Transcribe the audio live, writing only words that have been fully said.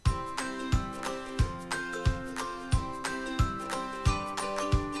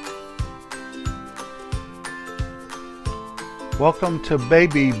Welcome to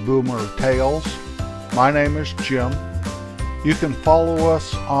Baby Boomer Tales. My name is Jim. You can follow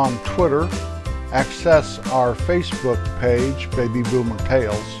us on Twitter, access our Facebook page, Baby Boomer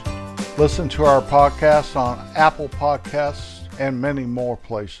Tales, listen to our podcasts on Apple Podcasts and many more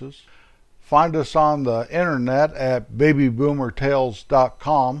places. Find us on the internet at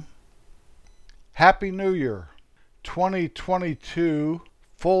babyboomertales.com. Happy New Year! 2022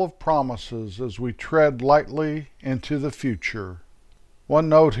 full of promises as we tread lightly into the future. One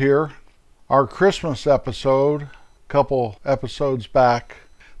note here, our Christmas episode, a couple episodes back,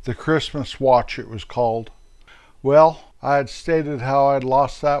 the Christmas watch it was called. Well, I had stated how I'd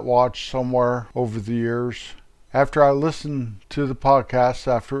lost that watch somewhere over the years. After I listened to the podcast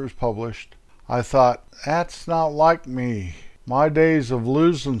after it was published, I thought, that's not like me. My days of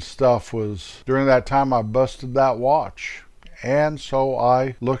losing stuff was during that time I busted that watch. And so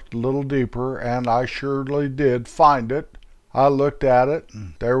I looked a little deeper, and I surely did find it. I looked at it,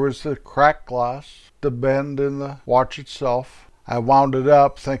 and there was the cracked glass, the bend in the watch itself. I wound it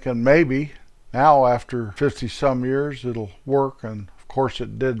up thinking maybe, now after 50-some years, it'll work, and of course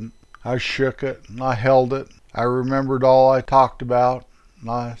it didn't. I shook it, and I held it. I remembered all I talked about,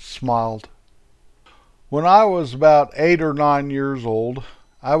 and I smiled. When I was about 8 or 9 years old,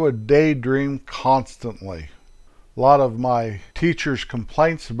 I would daydream constantly. A lot of my teachers'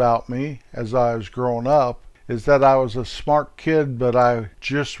 complaints about me as I was growing up is that I was a smart kid, but I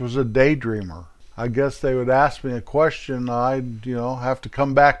just was a daydreamer. I guess they would ask me a question, I'd, have to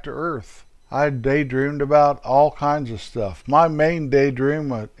come back to earth. I daydreamed about all kinds of stuff. My main daydream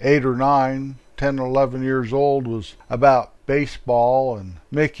at 8 or 9, 10 or 11 years old was about baseball and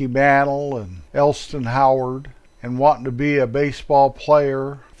Mickey Mantle and Elston Howard and wanting to be a baseball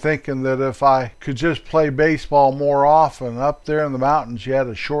player, thinking that if I could just play baseball more often up there in the mountains, you had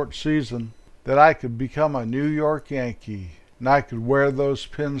a short season, that I could become a New York Yankee, and I could wear those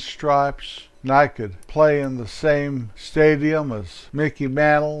pinstripes, and I could play in the same stadium as Mickey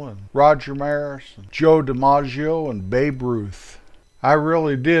Mantle and Roger Maris and Joe DiMaggio and Babe Ruth. I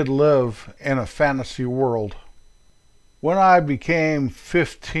really did live in a fantasy world. When I became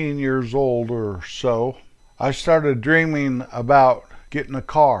 15 years old or so, I started dreaming about getting a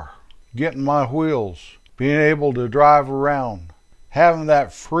car, getting my wheels, being able to drive around, having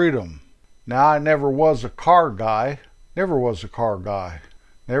that freedom. Now, I never was a car guy, never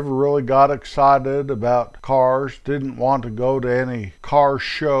really got excited about cars, didn't want to go to any car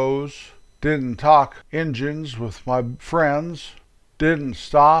shows, didn't talk engines with my friends, didn't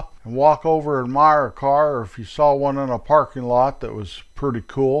stop and walk over and admire a car, or if you saw one in a parking lot that was pretty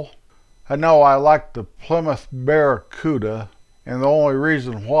cool. I know I liked the Plymouth Barracuda, and the only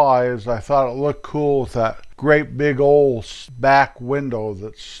reason why is I thought it looked cool with that great big old back window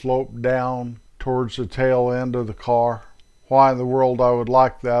that sloped down towards the tail end of the car. Why in the world I would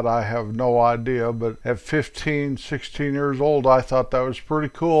like that, I have no idea, but at 15, 16 years old, I thought that was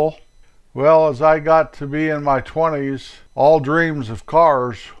pretty cool. Well, as I got to be in my 20s, all dreams of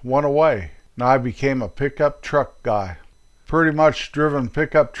cars went away, and I became a pickup truck guy. Pretty much driven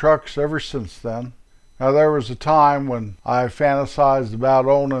pickup trucks ever since then. Now, there was a time when I fantasized about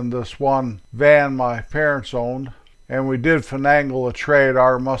owning this one van my parents owned, and we did finagle a trade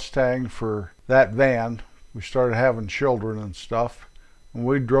our Mustang for that van. We started having children and stuff, and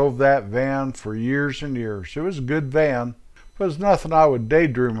we drove that van for years and years. It was a good van, but it was nothing I would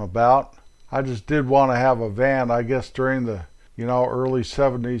daydream about. I just did want to have a van, I guess, during the, early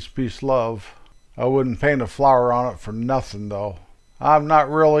 70s peace love. I wouldn't paint a flower on it for nothing, though. I'm not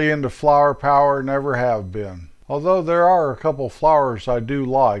really into flower power, never have been. Although there are a couple flowers I do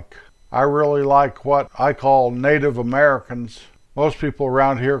like. I really like what I call Native Americans. Most people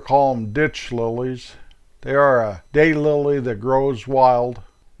around here call them ditch lilies. They are a daylily that grows wild,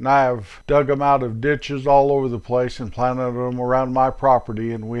 and I have dug them out of ditches all over the place and planted them around my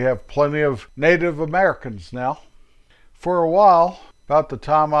property, and we have plenty of Native Americans now. For a while, about the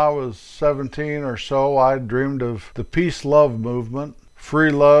time I was 17 or so, I dreamed of the peace love movement,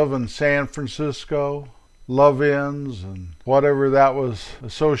 free love in San Francisco, love-ins, and whatever that was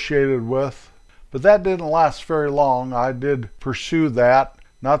associated with. But that didn't last very long. I did pursue that.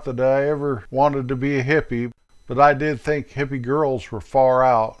 Not that I ever wanted to be a hippie, but I did think hippie girls were far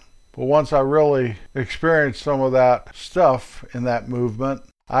out. But once I really experienced some of that stuff in that movement,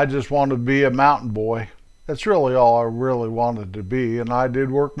 I just wanted to be a mountain boy. That's really all I really wanted to be, and I did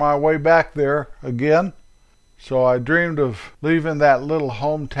work my way back there again. So I dreamed of leaving that little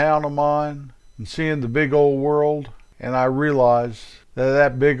hometown of mine and seeing the big old world, and I realized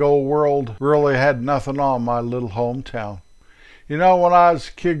that big old world really had nothing on my little hometown. You know, when I was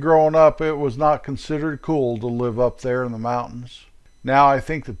a kid growing up, it was not considered cool to live up there in the mountains. Now I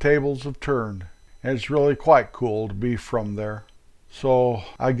think the tables have turned, and it's really quite cool to be from there. So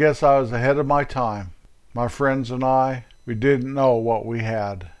I guess I was ahead of my time. My friends and I, we didn't know what we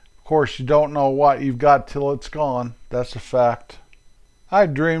had. Of course, you don't know what you've got till it's gone. That's a fact. I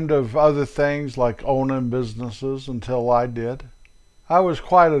dreamed of other things like owning businesses until I did. I was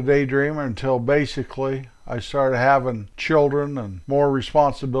quite a daydreamer until basically I started having children and more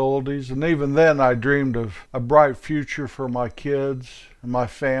responsibilities, and even then I dreamed of a bright future for my kids and my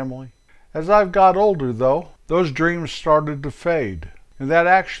family. As I've got older, though, those dreams started to fade, and that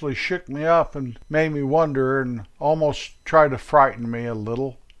actually shook me up and made me wonder and almost try to frighten me a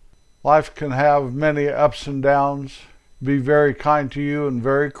little. Life can have many ups and downs, be very kind to you and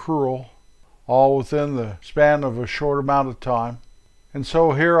very cruel, all within the span of a short amount of time. And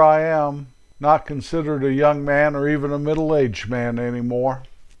so here I am, not considered a young man or even a middle-aged man anymore.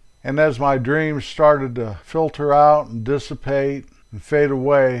 And as my dreams started to filter out and dissipate and fade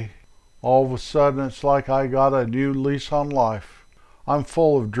away, all of a sudden it's like I got a new lease on life. I'm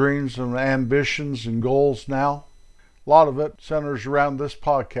full of dreams and ambitions and goals now. A lot of it centers around this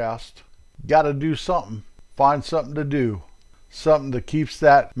podcast. Got to do something. Find something to do. Something that keeps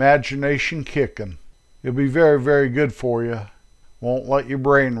that imagination kicking. It'll be very, very good for you. Won't let your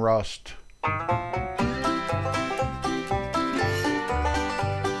brain rust.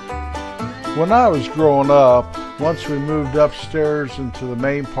 When I was growing up, once we moved upstairs into the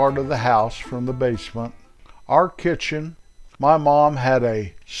main part of the house from the basement, our kitchen, my mom had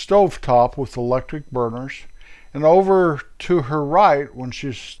a stovetop with electric burners, and over to her right, when she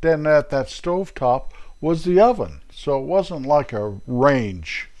was standing at that stovetop, was the oven. So it wasn't like a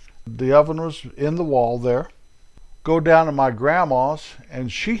range. The oven was in the wall there. Go down to my grandma's,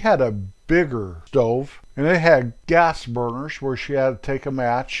 and she had a bigger stove, and it had gas burners where she had to take a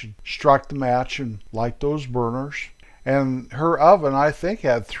match, strike the match, and light those burners. And her oven, I think,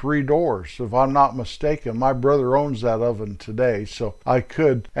 had 3 doors, if I'm not mistaken. My brother owns that oven today, so I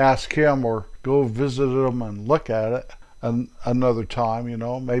could ask him or go visit him and look at it another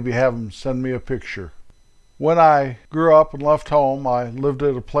time, maybe have him send me a picture. When I grew up and left home, I lived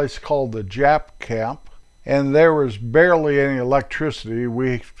at a place called the Jap Camp. And there was barely any electricity.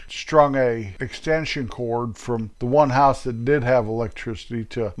 We strung a extension cord from the one house that did have electricity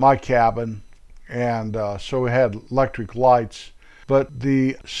to my cabin, and so we had electric lights. But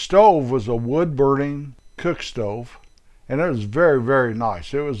the stove was a wood-burning cook stove, and it was very, very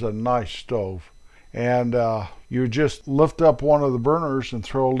nice. It was a nice stove. And you would just lift up one of the burners and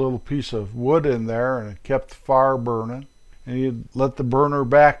throw a little piece of wood in there, and it kept the fire burning. And you'd let the burner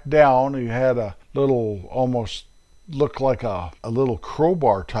back down. You had a little, almost looked like a little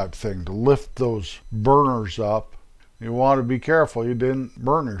crowbar type thing to lift those burners up. You want to be careful you didn't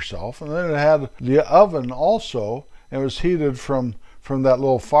burn yourself. And then it had the oven also, and it was heated from that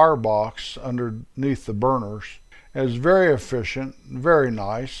little firebox underneath the burners. It was very efficient, very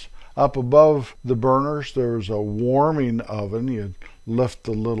nice. Up above the burners there was a warming oven. You'd lift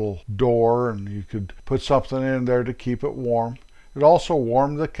the little door and you could put something in there to keep it warm. It also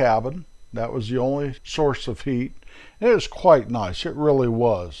warmed the cabin. That was the only source of heat. And it was quite nice. It really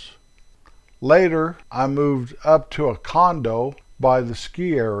was. Later, I moved up to a condo by the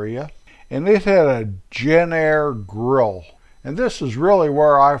ski area, and it had a Jenn-Air grill. And this is really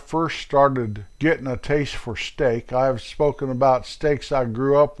where I first started getting a taste for steak. I've spoken about steaks I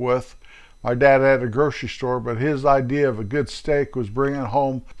grew up with. My dad had a grocery store, but his idea of a good steak was bringing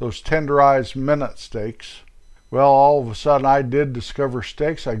home those tenderized minute steaks. Well, all of a sudden I did discover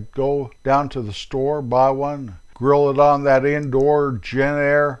steaks. I'd go down to the store, buy one, grill it on that indoor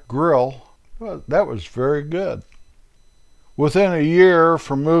Jenn-Air grill. Well, that was very good. Within a year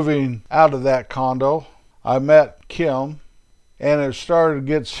from moving out of that condo, I met Kim, and it started to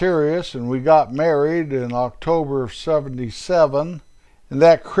get serious, and we got married in October of '77. And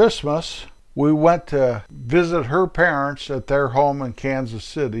that Christmas, we went to visit her parents at their home in Kansas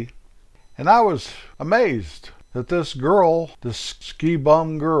City. And I was amazed that this girl, this ski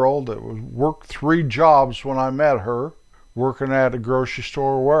bum girl that worked 3 jobs when I met her, working at a grocery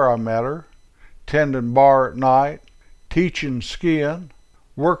store where I met her, tending bar at night, teaching skiing,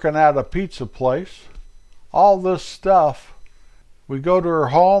 working at a pizza place, all this stuff. We go to her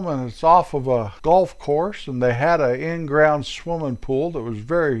home, and it's off of a golf course, and they had an in-ground swimming pool that was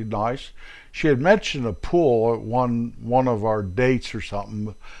very nice. She had mentioned a pool at one of our dates or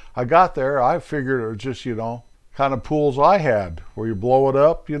something. I got there, I figured it was just, kind of pools I had, where you blow it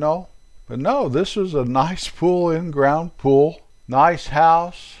up, But no, this was a nice pool, in-ground pool. Nice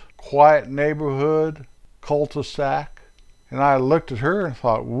house, quiet neighborhood, cul-de-sac. And I looked at her and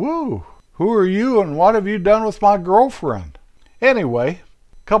thought, woo, who are you and what have you done with my girlfriend? Anyway,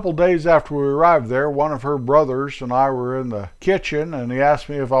 a couple days after we arrived there, one of her brothers and I were in the kitchen, and he asked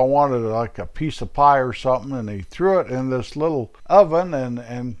me if I wanted like a piece of pie or something, and he threw it in this little oven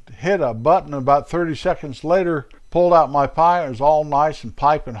and hit a button. About 30 seconds later, pulled out my pie. It was all nice and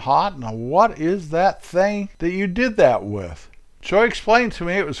piping hot. Now, what is that thing that you did that with? So he explained to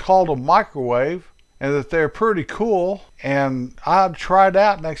me it was called a microwave, and that they're pretty cool, and I'd try it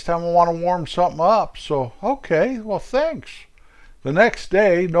out next time I want to warm something up. So, okay, well, thanks. The next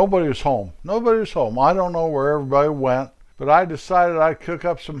day, nobody was home. I don't know where everybody went, but I decided I'd cook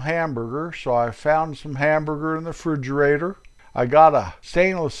up some hamburger, so I found some hamburger in the refrigerator. I got a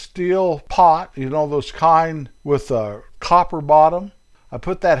stainless steel pot, you know, those kind with a copper bottom. I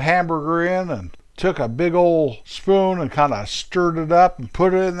put that hamburger in and took a big old spoon and kind of stirred it up and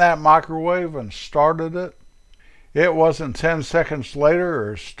put it in that microwave and started it. It wasn't 10 seconds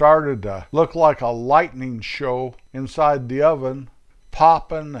later, it started to look like a lightning show inside the oven,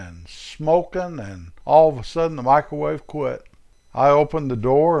 popping and smoking, and all of a sudden the microwave quit. I opened the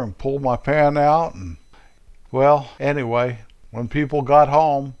door and pulled my pan out, and well, anyway, when people got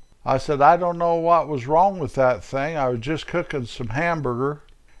home, I said, I don't know what was wrong with that thing. I was just cooking some hamburger.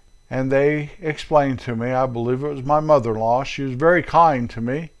 And they explained to me, I believe it was my mother-in-law, she was very kind to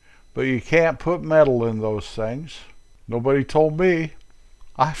me, but you can't put metal in those things. Nobody told me.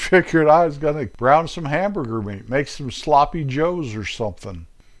 I figured I was going to brown some hamburger meat, make some sloppy joes or something.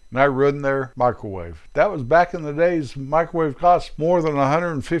 And I ruined their microwave. That was back in the days, microwave cost more than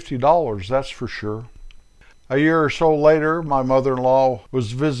 $150, that's for sure. A year or so later, my mother-in-law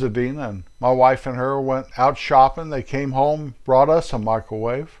was visiting, and my wife and her went out shopping. They came home, brought us a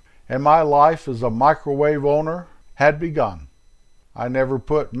microwave. And my life as a microwave owner had begun. I never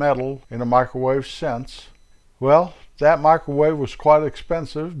put metal in a microwave since. Well, that microwave was quite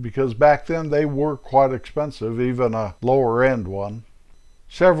expensive because back then they were quite expensive, even a lower end one.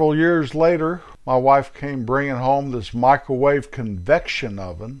 Several years later, my wife came bringing home this microwave convection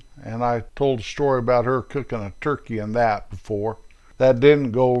oven, and I told a story about her cooking a turkey in that before. That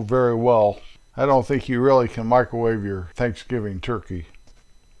didn't go very well. I don't think you really can microwave your Thanksgiving turkey.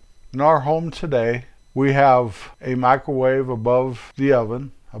 In our home today, we have a microwave above the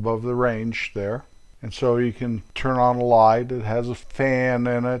oven, above the range there. And so you can turn on a light. It has a fan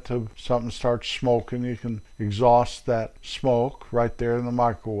in it. If something starts smoking, you can exhaust that smoke right there in the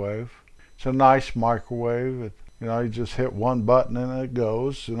microwave. It's a nice microwave. You just hit one button and it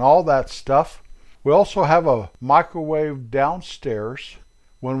goes and all that stuff. We also have a microwave downstairs.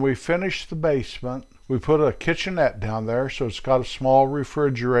 When we finish the basement, we put a kitchenette down there, so it's got a small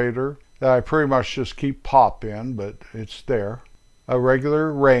refrigerator that I pretty much just keep pop in, but it's there. A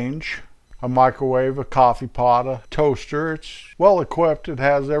regular range, a microwave, a coffee pot, a toaster. It's well equipped. It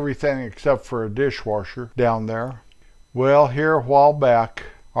has everything except for a dishwasher down there. Well, here a while back,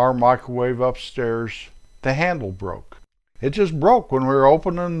 our microwave upstairs, the handle broke. It just broke when we were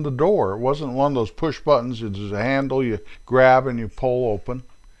opening the door. It wasn't one of those push buttons. It's a handle you grab and you pull open.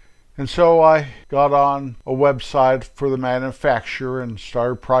 And so I got on a website for the manufacturer and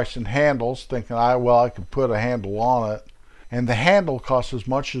started pricing handles, thinking I could put a handle on it. And the handle cost as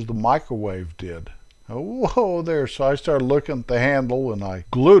much as the microwave did. Whoa there. So I started looking at the handle and I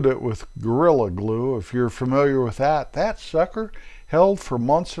glued it with Gorilla Glue. If you're familiar with that, that sucker held for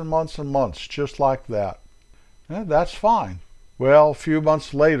months and months and months, just like that. That's fine. Well, a few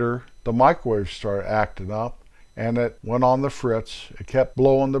months later, the microwave started acting up. And it went on the fritz. It kept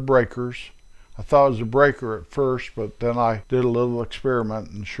blowing the breakers. I thought it was a breaker at first, but then I did a little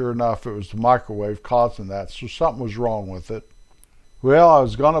experiment, and sure enough, it was the microwave causing that, so something was wrong with it. Well, I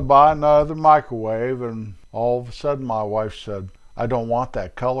was going to buy another microwave, and all of a sudden my wife said, I don't want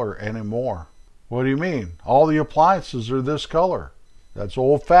that color anymore. What do you mean? All the appliances are this color. That's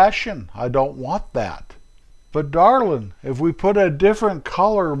old-fashioned. I don't want that. But darling, if we put a different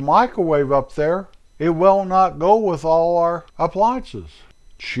color microwave up there, it will not go with all our appliances.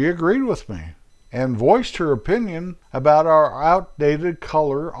 She agreed with me and voiced her opinion about our outdated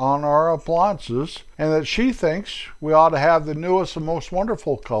color on our appliances, and that she thinks we ought to have the newest and most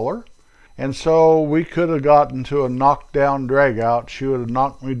wonderful color. And so we could have gotten to a knockdown drag-out. She would have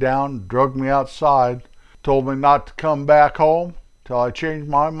knocked me down, drugged me outside, told me not to come back home till I changed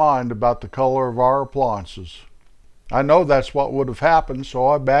my mind about the color of our appliances. I know that's what would have happened, so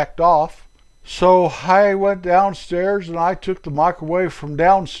I backed off. So I went downstairs and I took the microwave from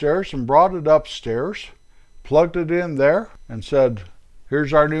downstairs and brought it upstairs, plugged it in there, and said,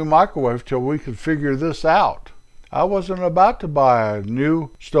 here's our new microwave till we could figure this out. I wasn't about to buy a new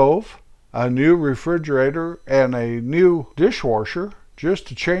stove. a new refrigerator and a new dishwasher just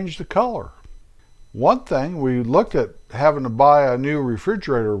to change the color. One thing, we looked at having to buy a new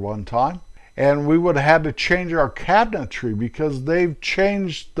refrigerator one time, and we would have had to change our cabinetry because they've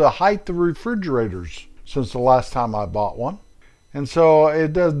changed the height of refrigerators since the last time I bought one. And so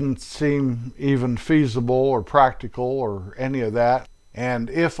it doesn't seem even feasible or practical or any of that. And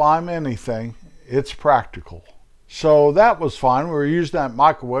if I'm anything, it's practical. So that was fine. We were using that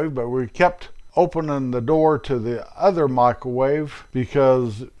microwave, but we kept opening the door to the other microwave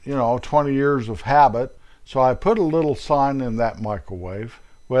because, 20 years of habit. So I put a little sign in that microwave.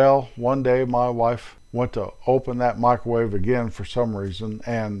 Well, one day my wife went to open that microwave again for some reason,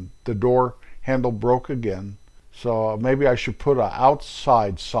 and the door handle broke again. So maybe I should put an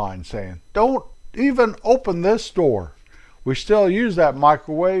outside sign saying, "Don't even open this door." We still use that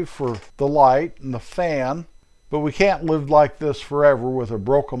microwave for the light and the fan, but we can't live like this forever with a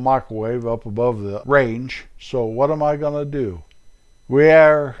broken microwave up above the range. So what am I going to do? We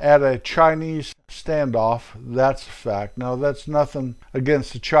are at a Chinese standoff, that's a fact. Now, that's nothing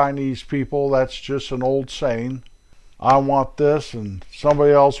against the Chinese people. That's just an old saying. I want this and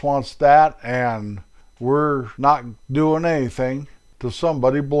somebody else wants that, and we're not doing anything till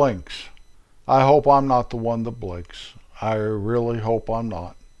somebody blinks. I hope I'm not the one that blinks. I really hope I'm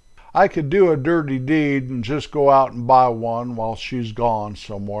not. I could do a dirty deed and just go out and buy one while she's gone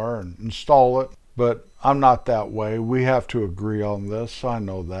somewhere and install it, but I'm not that way. We have to agree on this. I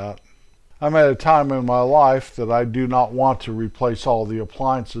know that. I'm at a time in my life that I do not want to replace all the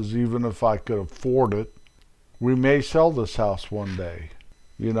appliances, even if I could afford it. We may sell this house one day.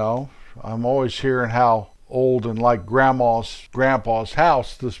 I'm always hearing how old and like grandpa's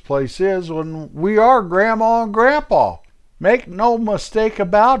house this place is when we are grandma and grandpa. Make no mistake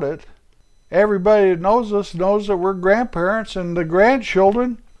about it. Everybody that knows us knows that we're grandparents, and the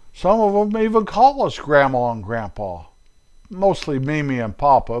grandchildren, some of them even call us grandma and grandpa. Mostly Mimi and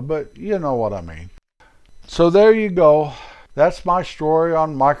Papa, but you know what I mean. So there you go. That's my story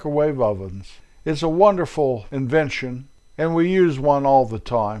on microwave ovens. It's a wonderful invention, and we use one all the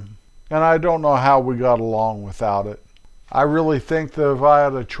time. And I don't know how we got along without it. I really think that if I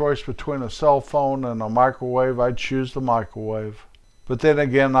had a choice between a cell phone and a microwave, I'd choose the microwave. But then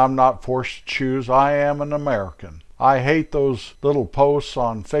again, I'm not forced to choose. I am an American. I hate those little posts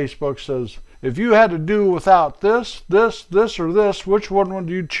on Facebook says, if you had to do without this, or this, which one would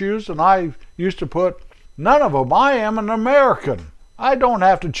you choose? And I used to put, none of them. I am an American. I don't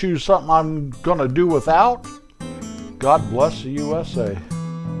have to choose something I'm going to do without. God bless the USA.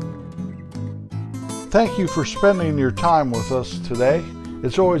 Thank you for spending your time with us today.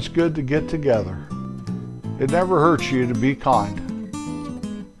 It's always good to get together. It never hurts you to be kind.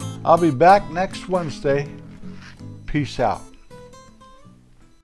 I'll be back next Wednesday. Peace out.